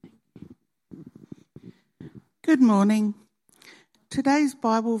Good morning. Today's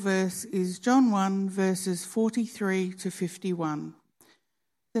Bible verse is John 1, verses 43 to 51.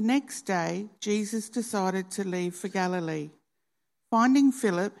 The next day, Jesus decided to leave for Galilee. Finding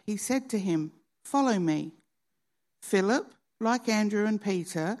Philip, he said to him, "Follow me." Philip, like Andrew and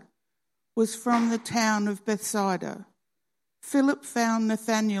Peter, was from the town of Bethsaida. Philip found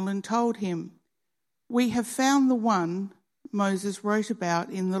Nathanael and told him, "We have found the one Moses wrote about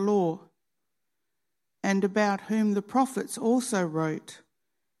in the law, and about whom the prophets also wrote,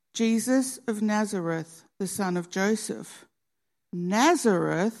 Jesus of Nazareth, the son of Joseph."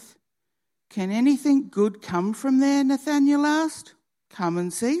 "Nazareth? Can anything good come from there?" Nathanael asked. "Come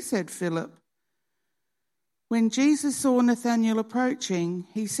and see," said Philip. When Jesus saw Nathanael approaching,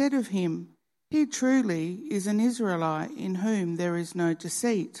 he said of him, "Here truly is an Israelite in whom there is no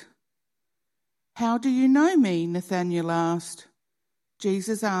deceit." "How do you know me?" Nathanael asked.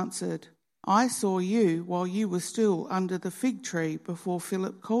 Jesus answered, "I saw you while you were still under the fig tree before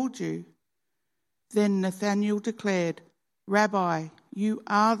Philip called you." Then Nathanael declared, "Rabbi, you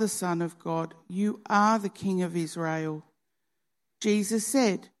are the Son of God. You are the King of Israel." Jesus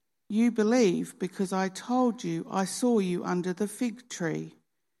said, "You believe because I told you I saw you under the fig tree.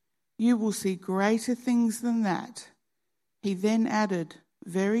 You will see greater things than that." He then added,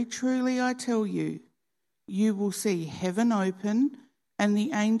 "Very truly I tell you, you will see heaven open and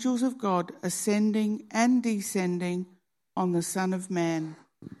the angels of God ascending and descending on the Son of Man."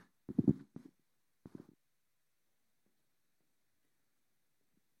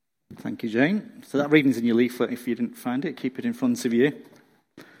 Thank you, Jane. So that reading's in your leaflet. If you didn't find it, keep it in front of you.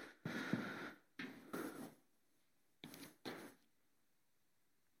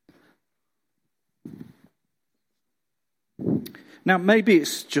 Now, maybe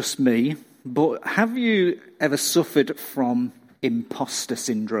it's just me, but have you ever suffered from imposter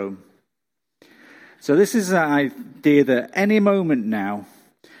syndrome? So this is an idea that any moment now,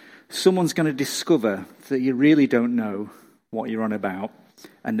 someone's going to discover that you really don't know what you're on about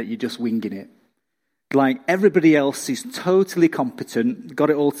and that you're just winging it. Like everybody else is totally competent,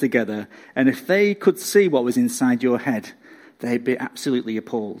 got it all together, and if they could see what was inside your head, they'd be absolutely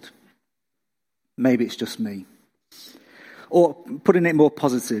appalled. Maybe it's just me. Or putting it more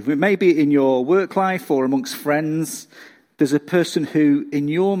positive, maybe in your work life or amongst friends, there's a person who, in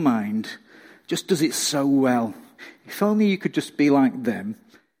your mind, just does it so well. If only you could just be like them,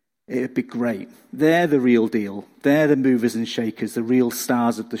 it'd be great. They're the real deal. They're the movers and shakers, the real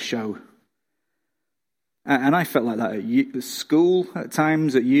stars of the show. And I felt like that at school, at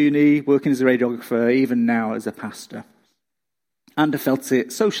times, at uni, working as a radiographer, even now as a pastor. And I felt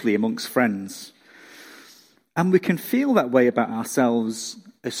it socially amongst friends. And we can feel that way about ourselves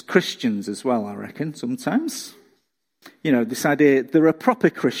as Christians as well, I reckon, sometimes. You know, this idea, there are proper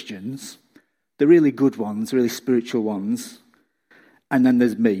Christians, the really good ones, really spiritual ones, and then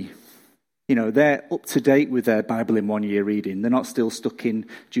there's me. You know, they're up to date with their Bible in 1 year reading. They're not still stuck in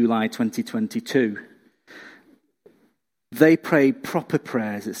July 2022. They pray proper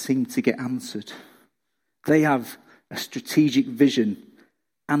prayers that seem to get answered. They have a strategic vision,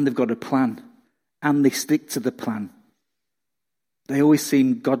 and they've got a plan. And they stick to the plan. They always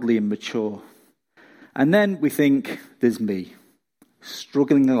seem godly and mature. And then we think, there's me,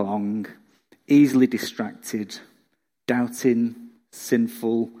 struggling along, easily distracted, doubting,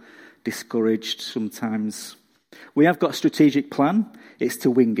 sinful, discouraged sometimes. We have got a strategic plan. It's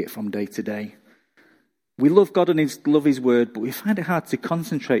to wing it from day to day. We love God and love His word, but we find it hard to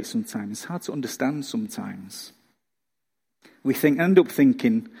concentrate sometimes. It's hard to understand sometimes. We end up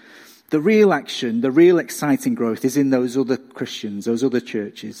thinking, the real action, the real exciting growth is in those other Christians, those other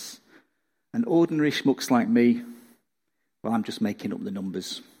churches. And ordinary schmucks like me, well, I'm just making up the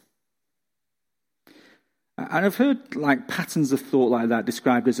numbers. And I've heard like patterns of thought like that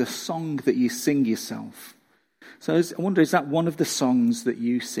described as a song that you sing yourself. So I wonder, is that one of the songs that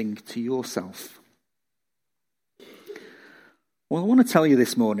you sing to yourself? Well, I want to tell you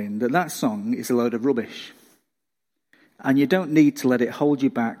this morning that song is a load of rubbish. And you don't need to let it hold you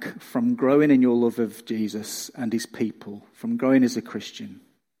back from growing in your love of Jesus and His people, from growing as a Christian.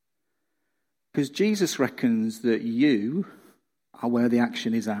 Because Jesus reckons that you are where the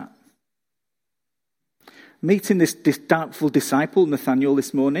action is at. Meeting this doubtful disciple, Nathanael,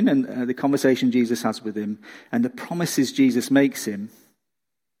 this morning, and the conversation Jesus has with him, and the promises Jesus makes him,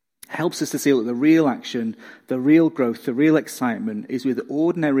 helps us to see that the real action, the real growth, the real excitement is with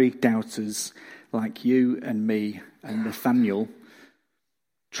ordinary doubters like you and me and Nathanael,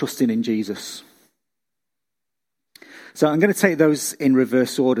 trusting in Jesus. So I'm going to take those in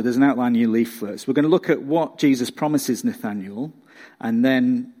reverse order. There's an outline in your leaflets. We're going to look at what Jesus promises Nathanael, and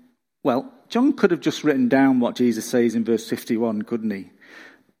then Well, John could have just written down what Jesus says in verse 51, couldn't he?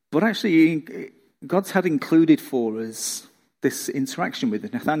 But actually, God's had included for us this interaction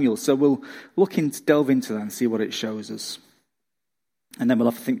with Nathanael. So we'll delve into that and see what it shows us. And then we'll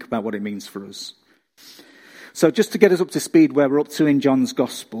have to think about what it means for us. So just to get us up to speed where we're up to in John's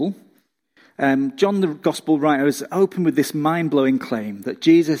Gospel, John, the Gospel writer, has opened with this mind-blowing claim that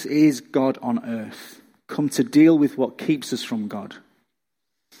Jesus is God on earth, come to deal with what keeps us from God.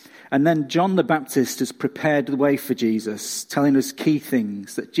 And then John the Baptist has prepared the way for Jesus, telling us key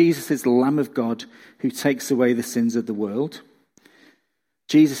things, that Jesus is the Lamb of God who takes away the sins of the world.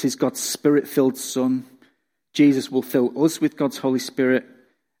 Jesus is God's Spirit-filled Son. Jesus will fill us with God's Holy Spirit,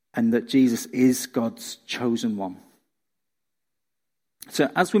 and that Jesus is God's chosen one. So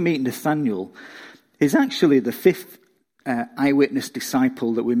as we meet Nathanael, he's actually the fifth eyewitness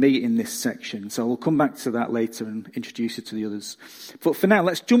disciple that we meet in this section. So we'll come back to that later and introduce you to the others. But for now,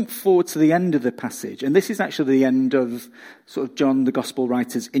 let's jump forward to the end of the passage. And this is actually the end of sort of John, the Gospel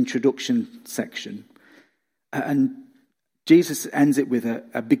writer's introduction section. And Jesus ends it with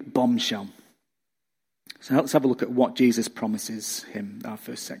a big bombshell. So let's have a look at what Jesus promises him, our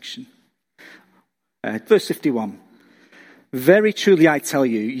first section. Verse 51. Very truly I tell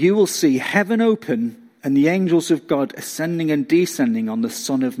you, you will see heaven open and the angels of God ascending and descending on the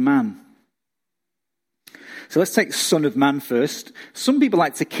Son of Man. So let's take Son of Man first. Some people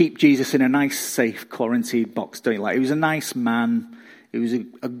like to keep Jesus in a nice, safe, quarantined box, don't you? Like, he was a nice man, he was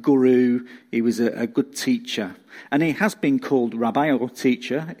a guru, he was a good teacher. And he has been called rabbi or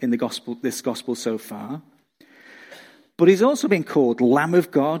teacher in this gospel so far. But he's also been called Lamb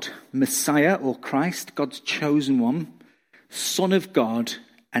of God, Messiah or Christ, God's chosen one, Son of God,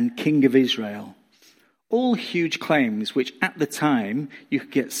 and King of Israel. All huge claims which at the time you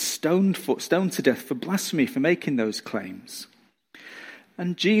could get stoned to death for blasphemy for making those claims.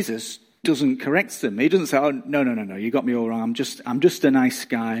 And Jesus doesn't correct them. He doesn't say, oh, no, you got me all wrong. I'm just a nice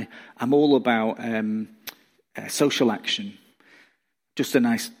guy. I'm all about social action. Just a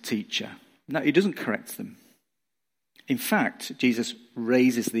nice teacher. No, he doesn't correct them. In fact, Jesus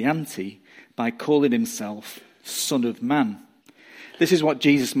raises the ante by calling himself Son of Man. This is what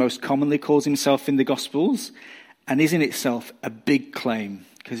Jesus most commonly calls himself in the Gospels, and is in itself a big claim.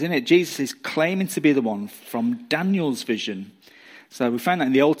 Because in it, Jesus is claiming to be the one from Daniel's vision. So we find that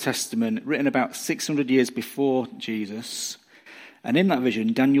in the Old Testament, written about 600 years before Jesus. And in that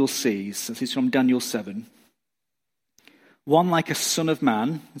vision, Daniel sees, this is from Daniel 7, one like a son of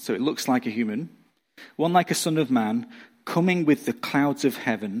man, so it looks like a human, one like a son of man, coming with the clouds of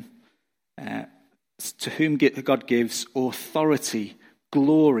heaven, to whom God gives authority,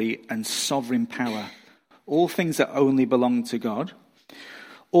 glory, and sovereign power. All things that only belong to God.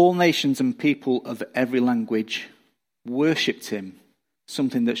 All nations and people of every language worshipped him,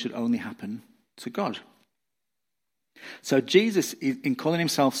 something that should only happen to God. So Jesus, in calling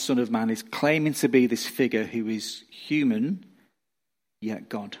himself Son of Man, is claiming to be this figure who is human, yet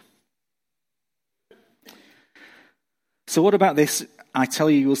God. So what about this? I tell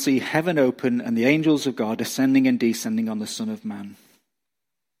you, you will see heaven open and the angels of God ascending and descending on the Son of Man.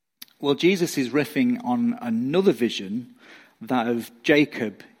 Well, Jesus is riffing on another vision, that of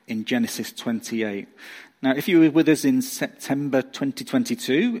Jacob in Genesis 28. Now, if you were with us in September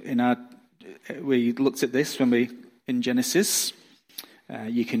 2022, we looked at this in Genesis.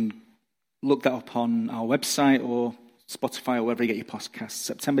 You can look that up on our website or Spotify or wherever you get your podcasts.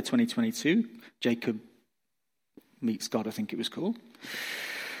 September 2022, Jacob meets God, I think it was called.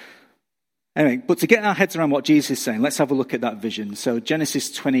 Anyway, but to get our heads around what Jesus is saying, let's have a look at that vision. So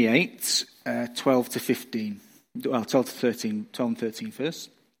Genesis 28, 12 to 15. Well, 12 to 13, 12 and 13 first.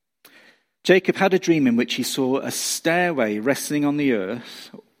 Jacob had a dream in which he saw a stairway resting on the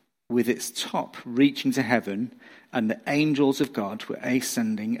earth with its top reaching to heaven, and the angels of God were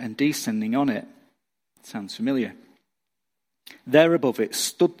ascending and descending on it. Sounds familiar. There above it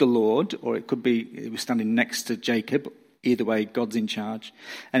stood the Lord, or it could be he was standing next to Jacob. Either way, God's in charge.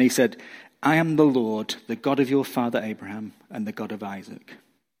 And he said, I am the Lord, the God of your father Abraham and the God of Isaac.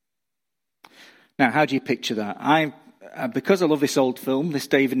 Now, how do you picture that? Because I love this old film, this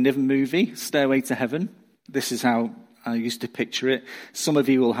David Niven movie, Stairway to Heaven, this is how I used to picture it. Some of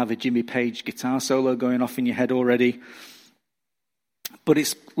you will have a Jimmy Page guitar solo going off in your head already. But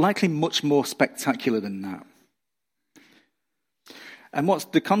it's likely much more spectacular than that. And what's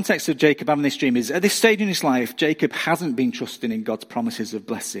the context of Jacob having this dream is, at this stage in his life, Jacob hasn't been trusting in God's promises of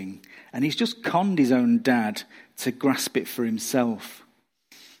blessing. And he's just conned his own dad to grasp it for himself.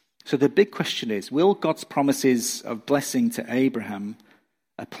 So the big question is, will God's promises of blessing to Abraham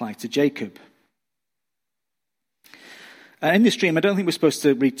apply to Jacob? And in this dream, I don't think we're supposed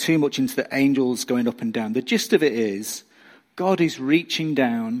to read too much into the angels going up and down. The gist of it is, God is reaching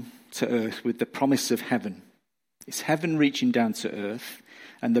down to earth with the promise of heaven. It's heaven reaching down to earth,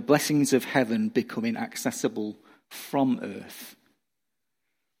 and the blessings of heaven becoming accessible from earth.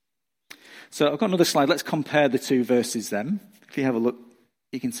 So I've got another slide. Let's compare the two verses then. If you have a look,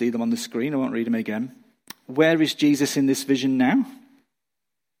 you can see them on the screen. I won't read them again. Where is Jesus in this vision now?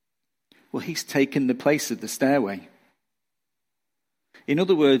 Well, he's taken the place of the stairway. In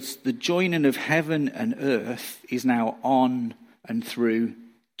other words, the joining of heaven and earth is now on and through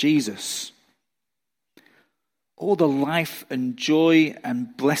Jesus. All the life and joy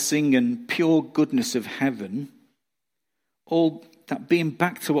and blessing and pure goodness of heaven, all that being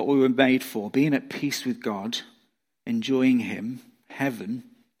back to what we were made for, being at peace with God, enjoying him, heaven,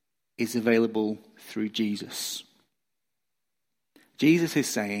 is available through Jesus. Jesus is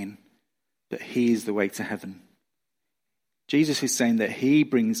saying that he is the way to heaven. Jesus is saying that he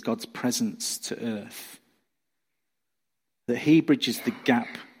brings God's presence to earth, that he bridges the gap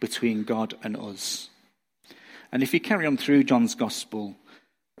between God and us. And if you carry on through John's Gospel,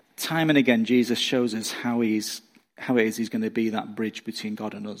 time and again Jesus shows us how it is he's going to be that bridge between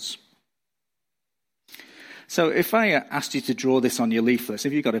God and us. So if I asked you to draw this on your leaflets,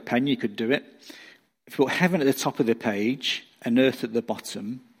 if you've got a pen, you could do it. If you put heaven at the top of the page and earth at the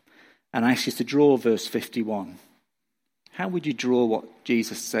bottom, and I asked you to draw verse 51, how would you draw what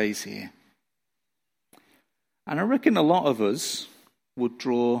Jesus says here? And I reckon a lot of us would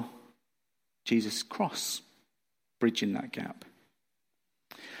draw Jesus' cross, bridging that gap.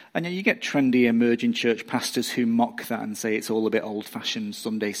 And yet you get trendy emerging church pastors who mock that and say it's all a bit old-fashioned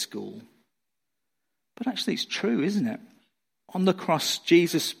Sunday school. But actually it's true, isn't it? On the cross,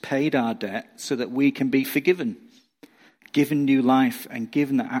 Jesus paid our debt so that we can be forgiven, given new life, and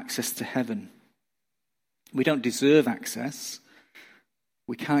given that access to heaven. We don't deserve access.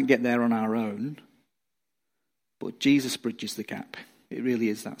 We can't get there on our own. But Jesus bridges the gap. It really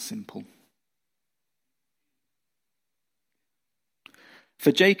is that simple.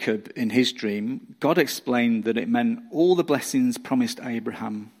 For Jacob, in his dream, God explained that it meant all the blessings promised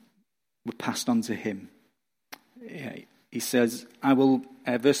Abraham were passed on to him. He says,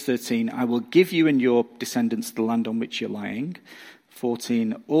 verse 13, I will give you and your descendants the land on which you're lying.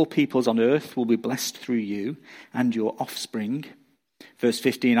 14, all peoples on earth will be blessed through you and your offspring. Verse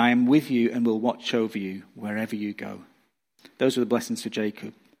 15, I am with you and will watch over you wherever you go. Those are the blessings for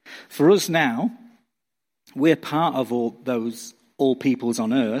Jacob. For us now, we're part of all peoples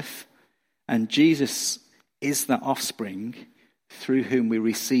on earth, and Jesus is that offspring through whom we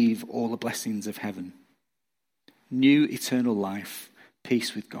receive all the blessings of heaven. New eternal life,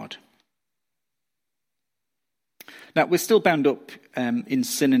 peace with God. Now, we're still bound up in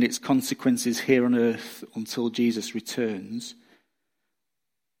sin and its consequences here on earth until Jesus returns.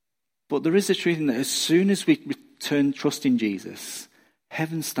 But there is a truth in that as soon as we return trust in Jesus,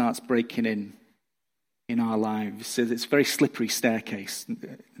 heaven starts breaking in our lives. So it's a very slippery staircase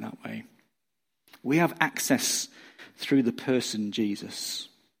in that way. We have access through the person Jesus.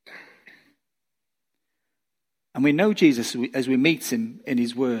 And we know Jesus as we meet him in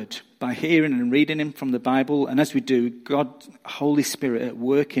his word, by hearing and reading him from the Bible. And as we do, God, Holy Spirit at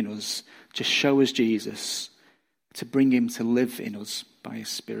work in us to show us Jesus, to bring him to live in us by his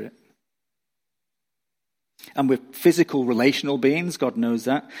Spirit. And we're physical, relational beings, God knows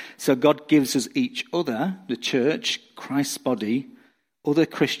that. So God gives us each other, the church, Christ's body, other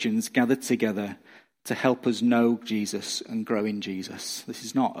Christians gathered together to help us know Jesus and grow in Jesus. This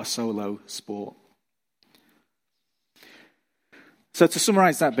is not a solo sport. So to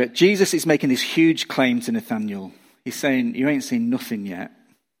summarize that bit, Jesus is making this huge claim to Nathanael. He's saying, you ain't seen nothing yet.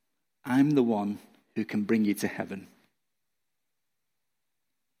 I'm the one who can bring you to heaven.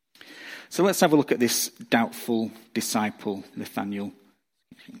 So let's have a look at this doubtful disciple, Nathanael.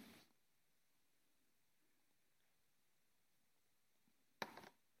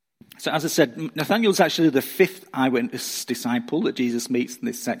 So as I said, Nathanael's actually the fifth eyewitness disciple that Jesus meets in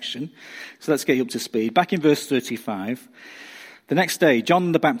this section. So let's get you up to speed. Back in verse 35, the next day,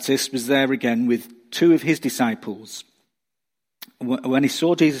 John the Baptist was there again with two of his disciples. When he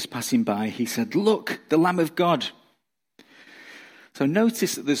saw Jesus passing by, he said, "Look, the Lamb of God." So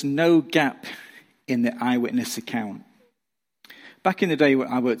notice that there's no gap in the eyewitness account. Back in the day,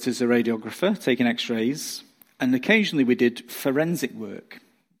 I worked as a radiographer, taking x-rays, and occasionally we did forensic work,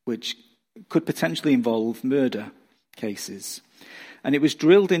 which could potentially involve murder cases. And it was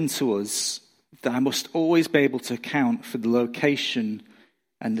drilled into us that I must always be able to account for the location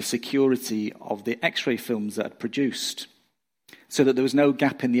and the security of the x-ray films that I'd produced, so that there was no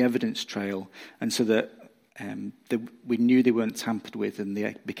gap in the evidence trail, and so that we knew they weren't tampered with and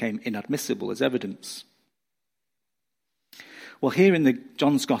they became inadmissible as evidence. Well, here in the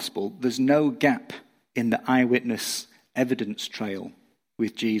John's Gospel, there's no gap in the eyewitness evidence trail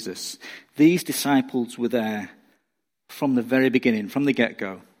with Jesus. These disciples were there from the very beginning, from the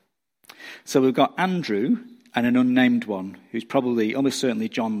get-go. So we've got Andrew and an unnamed one, who's probably, almost certainly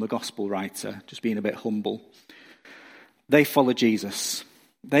John, the Gospel writer, just being a bit humble. They follow Jesus.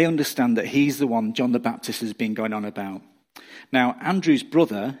 They understand that he's the one John the Baptist has been going on about. Now, Andrew's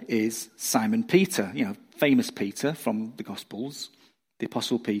brother is Simon Peter, famous Peter from the Gospels, the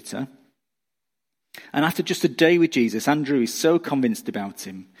Apostle Peter. And after just a day with Jesus, Andrew is so convinced about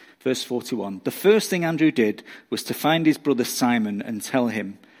him. Verse 41, the first thing Andrew did was to find his brother Simon and tell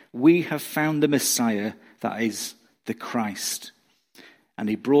him, "We have found the Messiah, that is the Christ." And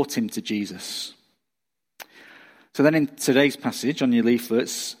he brought him to Jesus. So then in today's passage on your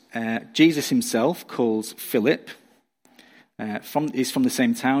leaflets, Jesus himself calls Philip. He's from the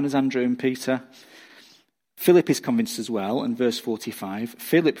same town as Andrew and Peter. Philip is convinced as well, and verse 45,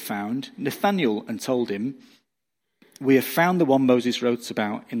 Philip found Nathanael and told him, "We have found the one Moses wrote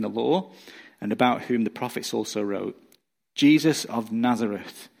about in the law, and about whom the prophets also wrote, Jesus of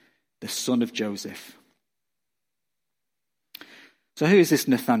Nazareth, the son of Joseph." So who is this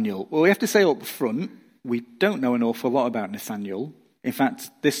Nathanael? Well, we have to say up front, we don't know an awful lot about Nathanael. In fact,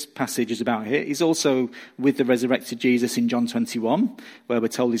 this passage is about him. He's also with the resurrected Jesus in John 21, where we're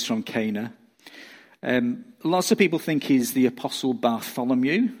told he's from Cana. Lots of people think he's the Apostle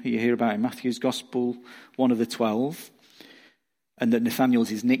Bartholomew. You hear about in Matthew's Gospel, one of the 12. And that Nathanael's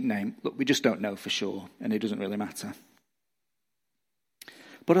his nickname. Look, we just don't know for sure, and it doesn't really matter.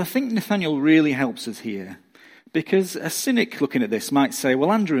 But I think Nathanael really helps us here, because a cynic looking at this might say,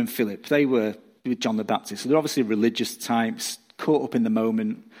 well, Andrew and Philip, they were with John the Baptist, so they're obviously religious types, caught up in the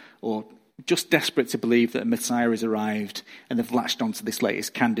moment, or just desperate to believe that a Messiah has arrived, and they've latched onto this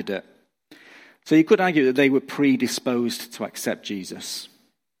latest candidate. So you could argue that they were predisposed to accept Jesus.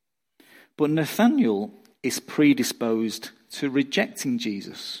 But Nathanael is predisposed to rejecting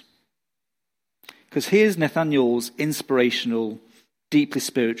Jesus. Because here's Nathanael's inspirational, deeply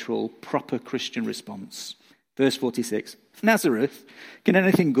spiritual, proper Christian response. Verse 46, "Nazareth, can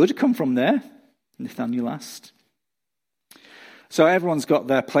anything good come from there?" Nathanael asked. So everyone's got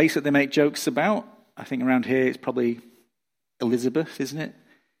their place that they make jokes about. I think around here it's probably Elizabeth, isn't it?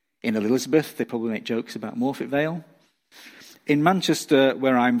 In Elizabeth, they probably make jokes about Morphett Vale. In Manchester,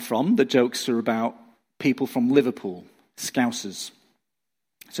 where I'm from, the jokes are about people from Liverpool, Scousers.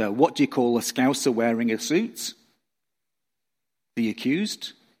 So what do you call a Scouser wearing a suit? The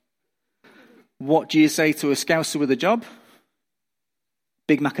accused. What do you say to a Scouser with a job?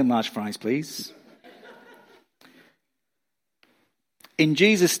 Big Mac and large fries, please. In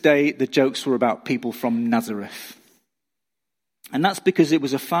Jesus' day, the jokes were about people from Nazareth. And that's because it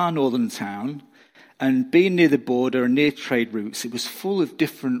was a far northern town, and being near the border and near trade routes, it was full of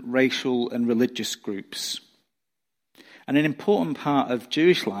different racial and religious groups. And an important part of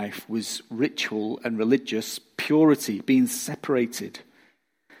Jewish life was ritual and religious purity, being separated.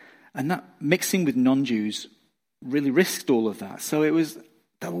 And that mixing with non-Jews really risked all of that. So it was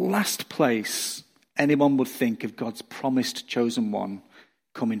the last place anyone would think of God's promised chosen one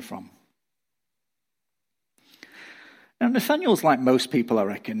coming from. Now, Nathanael's like most people, I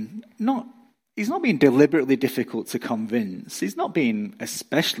reckon. He's not being deliberately difficult to convince. He's not being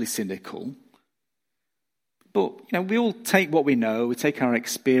especially cynical. But, we all take what we know. We take our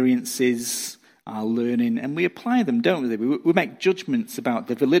experiences, our learning, and we apply them, don't we? We make judgments about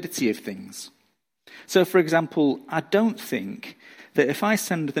the validity of things. So, for example, I don't think that if I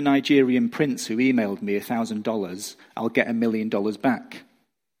send the Nigerian prince who emailed me $1,000, I'll get $1 million back,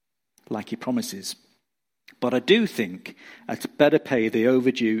 like he promises. But I do think I'd better pay the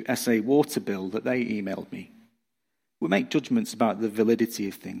overdue SA water bill that they emailed me. We make judgments about the validity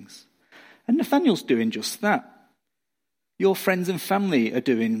of things. And Nathanael's doing just that. Your friends and family are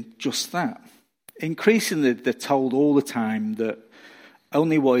doing just that. Increasingly, they're told all the time that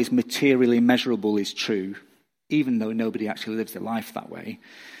only what is materially measurable is true, even though nobody actually lives their life that way.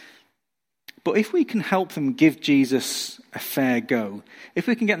 But if we can help them give Jesus a fair go, if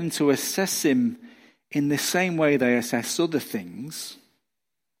we can get them to assess him in the same way they assess other things,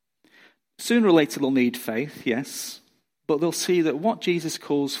 sooner or later they'll need faith, yes, but they'll see that what Jesus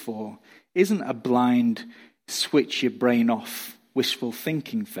calls for isn't a blind, switch your brain off, wishful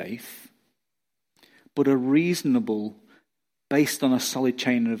thinking faith, but a reasonable, based on a solid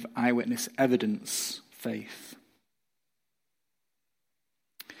chain of eyewitness evidence faith.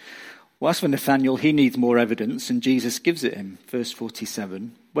 Well, as for Nathanael, he needs more evidence, and Jesus gives it him. Verse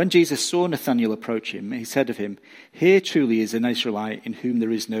 47. When Jesus saw Nathanael approach him, he said of him, "Here truly is an Israelite in whom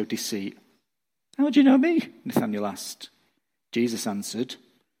there is no deceit." "How do you know me?" Nathanael asked. Jesus answered,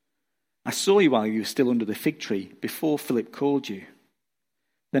 "I saw you while you were still under the fig tree, before Philip called you."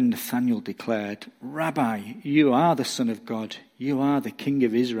 Then Nathanael declared, "Rabbi, you are the Son of God. You are the King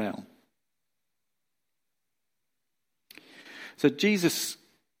of Israel." So Jesus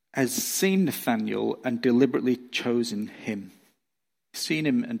has seen Nathanael and deliberately chosen him. Seen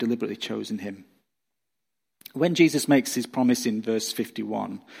him and deliberately chosen him. When Jesus makes his promise in verse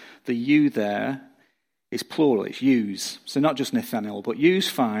 51, the you there is plural, it's yous. So not just Nathanael, but yous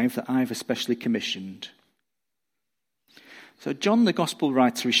 5 that I've especially commissioned. So John, the gospel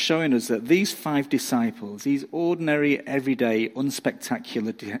writer, is showing us that these 5 disciples, these ordinary, everyday,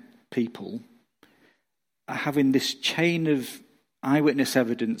 unspectacular people, are having this chain of eyewitness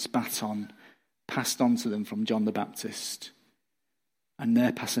evidence baton passed on to them from John the Baptist. And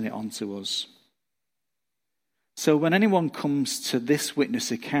they're passing it on to us. So when anyone comes to this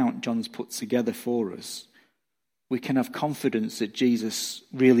witness account John's put together for us, we can have confidence that Jesus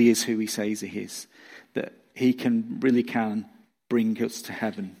really is who he says he is, that he really can bring us to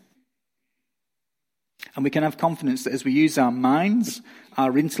heaven. And we can have confidence that as we use our minds,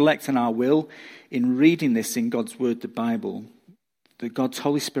 our intellect and our will in reading this in God's word, the Bible, that God's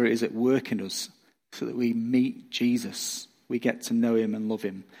Holy Spirit is at work in us so that we meet Jesus. We get to know him and love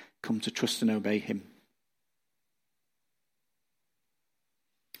him, come to trust and obey him.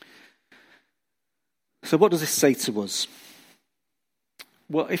 So what does this say to us?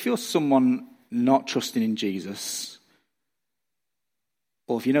 Well, if you're someone not trusting in Jesus,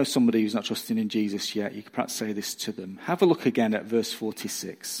 or if you know somebody who's not trusting in Jesus yet, you could perhaps say this to them. Have a look again at verse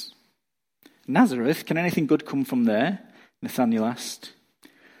 46. "Nazareth, can anything good come from there?" Nathanael asked.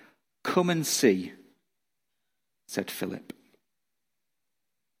 "Come and see," said Philip.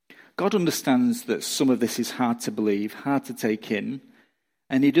 God understands that some of this is hard to believe, hard to take in,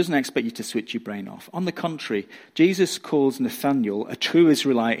 and he doesn't expect you to switch your brain off. On the contrary, Jesus calls Nathanael a true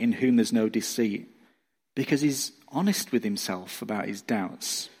Israelite in whom there's no deceit, because he's honest with himself about his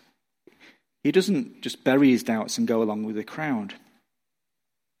doubts. He doesn't just bury his doubts and go along with the crowd.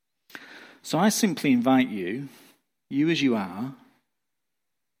 So I simply invite you as you are,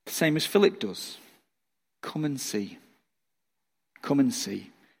 the same as Philip does. Come and see. Come and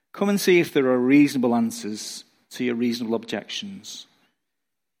see. Come and see if there are reasonable answers to your reasonable objections.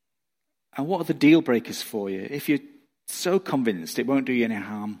 And what are the deal breakers for you? If you're so convinced, it won't do you any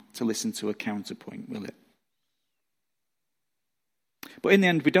harm to listen to a counterpoint, will it? But in the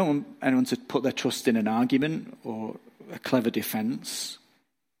end, we don't want anyone to put their trust in an argument or a clever defense.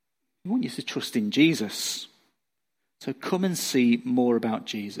 We want you to trust in Jesus. So come and see more about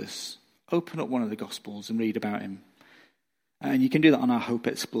Jesus. Open up one of the Gospels and read about him. And you can do that on our Hope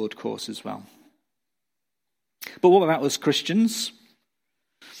Explored course as well. But what about us Christians?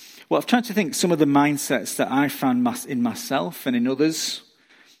 Well, I've tried to think some of the mindsets that I found in myself and in others,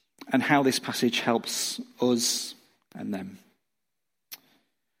 and how this passage helps us and them.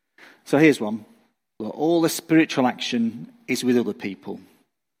 So here's one. Well, all the spiritual action is with other people.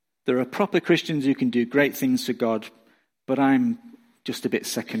 There are proper Christians who can do great things for God, but I'm just a bit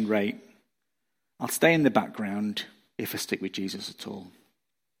second rate. I'll stay in the background if I stick with Jesus at all.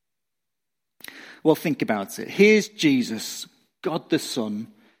 Well, think about it. Here's Jesus, God the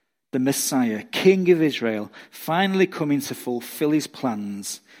Son, the Messiah, King of Israel, finally coming to fulfill his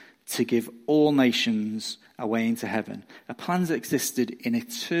plans to give all nations a way into heaven. A plan that existed in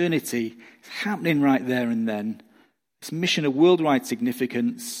eternity. It's happening right there and then. It's a mission of worldwide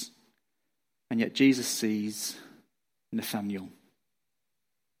significance. And yet Jesus sees Nathanael.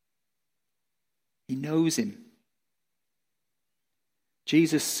 He knows him.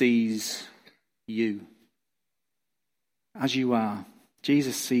 Jesus sees you. As you are.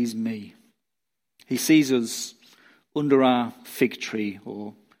 Jesus sees me. He sees us under our fig tree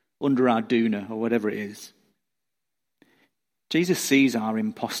or under our doona or whatever it is. Jesus sees our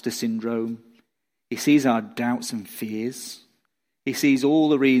imposter syndrome. He sees our doubts and fears. He sees all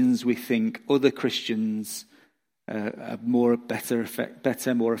the reasons we think other Christians are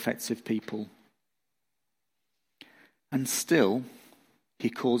better, more effective people. And still, he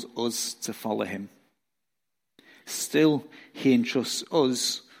calls us to follow him. Still, he entrusts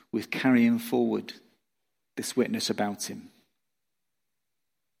us with carrying forward this witness about him.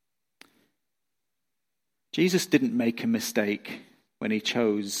 Jesus didn't make a mistake when he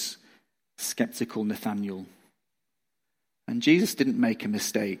chose skeptical Nathanael. And Jesus didn't make a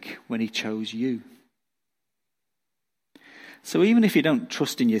mistake when he chose you. So even if you don't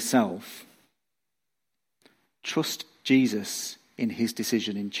trust in yourself, trust Jesus in his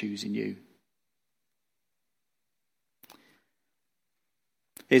decision in choosing you.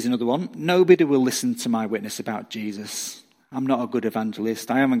 Here's another one. Nobody will listen to my witness about Jesus. I'm not a good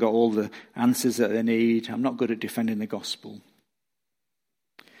evangelist. I haven't got all the answers that they need. I'm not good at defending the gospel.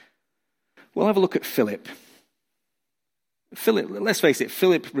 We'll have a look at Philip. Let's face it,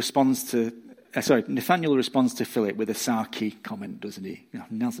 Nathaniel responds to Philip with a sarky comment, doesn't he?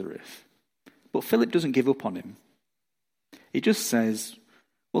 Nazareth. But Philip doesn't give up on him. He just says,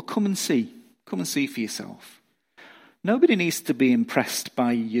 well, come and see. Come and see for yourself. Nobody needs to be impressed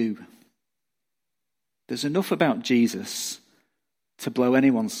by you. There's enough about Jesus to blow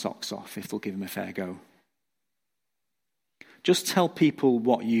anyone's socks off if they'll give him a fair go. Just tell people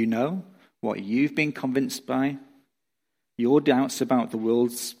what you know, what you've been convinced by, your doubts about the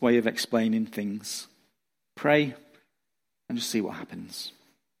world's way of explaining things. Pray and just see what happens.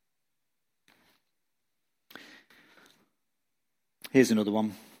 Here's another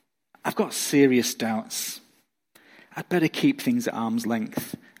one. I've got serious doubts. I'd better keep things at arm's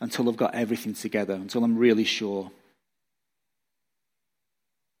length until I've got everything together, until I'm really sure.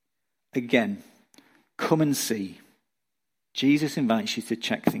 Again, come and see. Jesus invites you to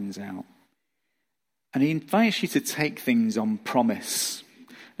check things out. And he invites you to take things on promise.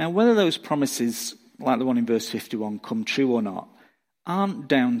 Now, whether those promises, like the one in verse 51, come true or not, aren't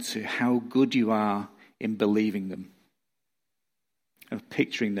down to how good you are in believing them, of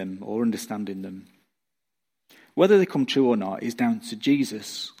picturing them or understanding them. Whether they come true or not is down to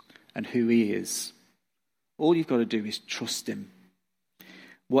Jesus and who he is. All you've got to do is trust him.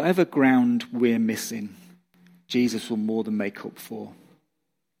 Whatever ground we're missing, Jesus will more than make up for.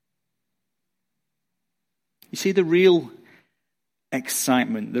 You see, the real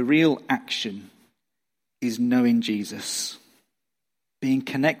excitement, the real action is knowing Jesus, being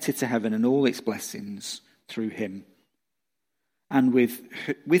connected to heaven and all its blessings through him. And with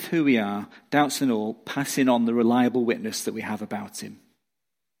who we are, doubts and all, passing on the reliable witness that we have about him.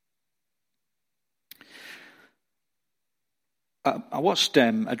 I watched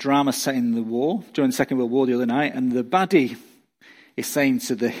a drama set in the war, during the Second World War the other night, and the baddie is saying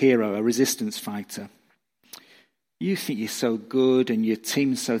to the hero, a resistance fighter, you think you're so good and your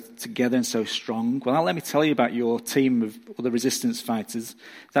team's so together and so strong. Well, let me tell you about your team of other resistance fighters.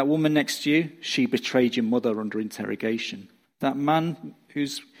 That woman next to you, she betrayed your mother under interrogation. That man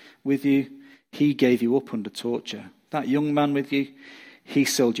who's with you, he gave you up under torture. That young man with you, he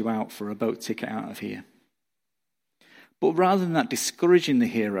sold you out for a boat ticket out of here. But rather than that discouraging the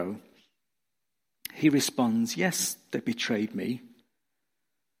hero, he responds, yes, they betrayed me,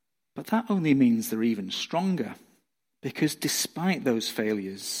 but that only means they're even stronger, because despite those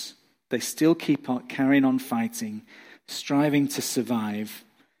failures, they still keep on carrying on fighting, striving to survive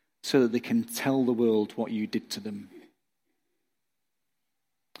so that they can tell the world what you did to them.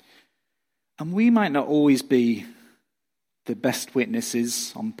 And we might not always be the best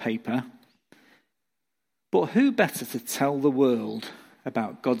witnesses on paper, but who better to tell the world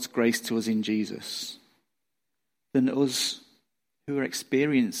about God's grace to us in Jesus than us who are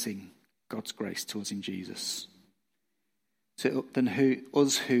experiencing God's grace to us in Jesus? Than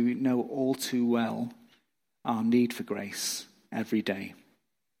us who know all too well our need for grace every day.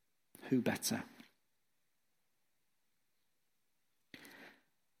 Who better?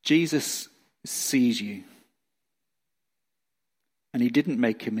 Jesus sees you, and he didn't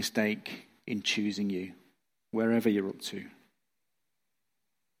make a mistake in choosing you, wherever you're up to.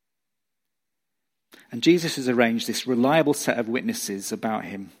 And Jesus has arranged this reliable set of witnesses about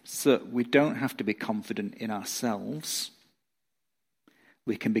him so that we don't have to be confident in ourselves.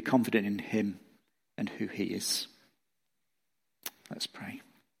 We can be confident in him and who he is. Let's pray.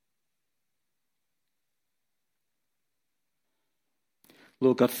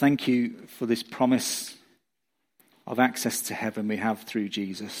 Lord God, thank you for this promise of access to heaven we have through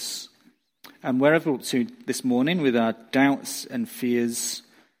Jesus. And wherever we're up to this morning with our doubts and fears,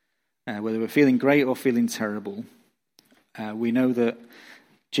 whether we're feeling great or feeling terrible, we know that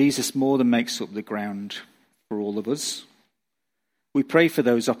Jesus more than makes up the ground for all of us. We pray for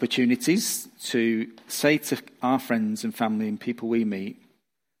those opportunities to say to our friends and family and people we meet,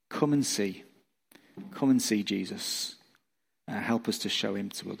 come and see Jesus. Help us to show him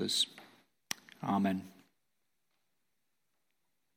to others. Amen.